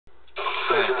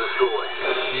Search and destroy.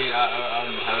 See,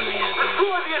 I'm holding it.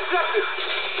 Destroy the objective.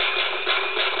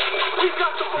 We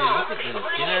got the Dude, bomb. look at this.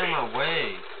 Get out of my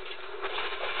way.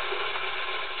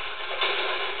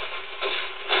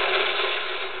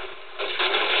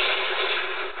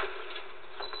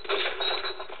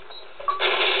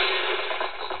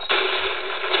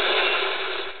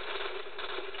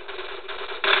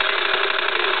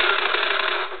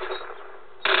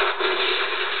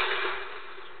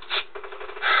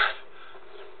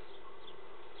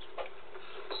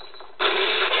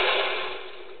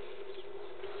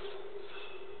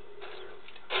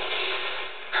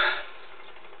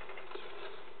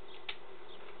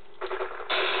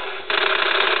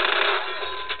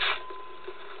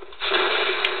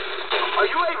 Our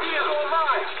UAV is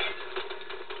online.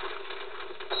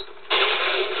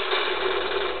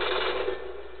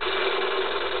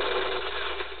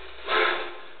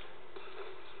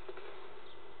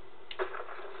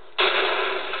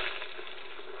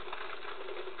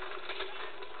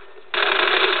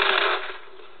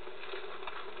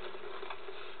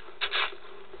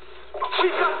 We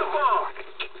got the bomb.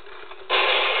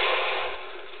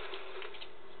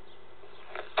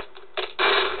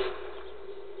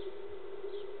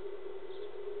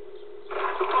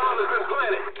 The bomb has been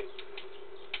planted.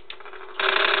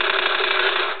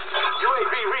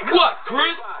 UAV recon. What,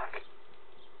 Chris?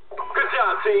 Good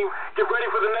job, team. Get ready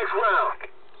for the next round.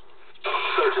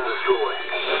 Search and destroy.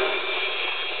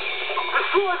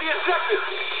 Destroy the objective.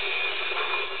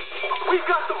 We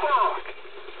got the bomb.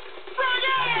 Bring it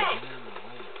out!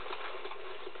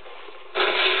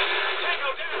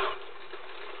 Tango down.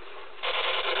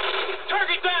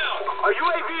 Target down. Our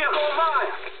UAV is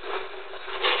online.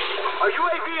 Our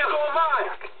UAV is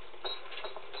online.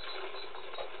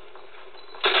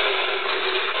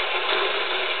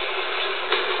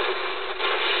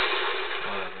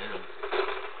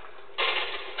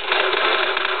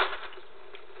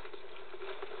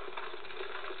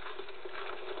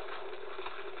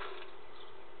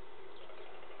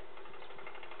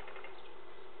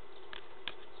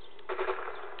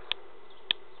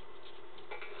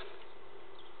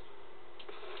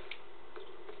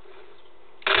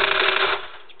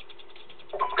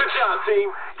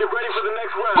 Team, get ready for the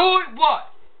next round. Boy,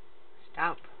 what?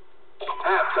 Stop.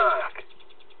 Halftime.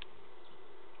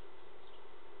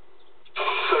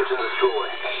 Search and destroy.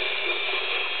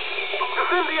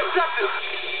 Defend the objective.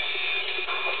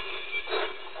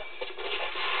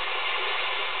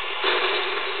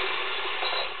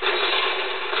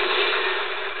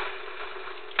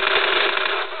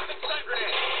 Stun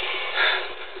grenade.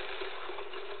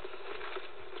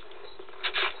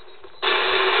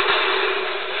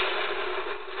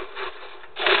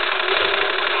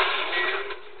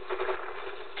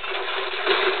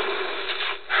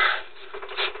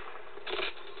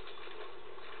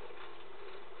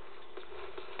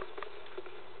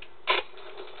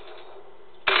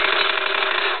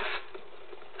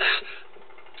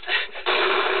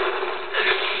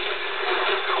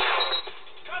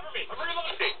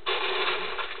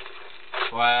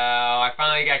 Wow, I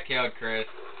finally got killed, Chris.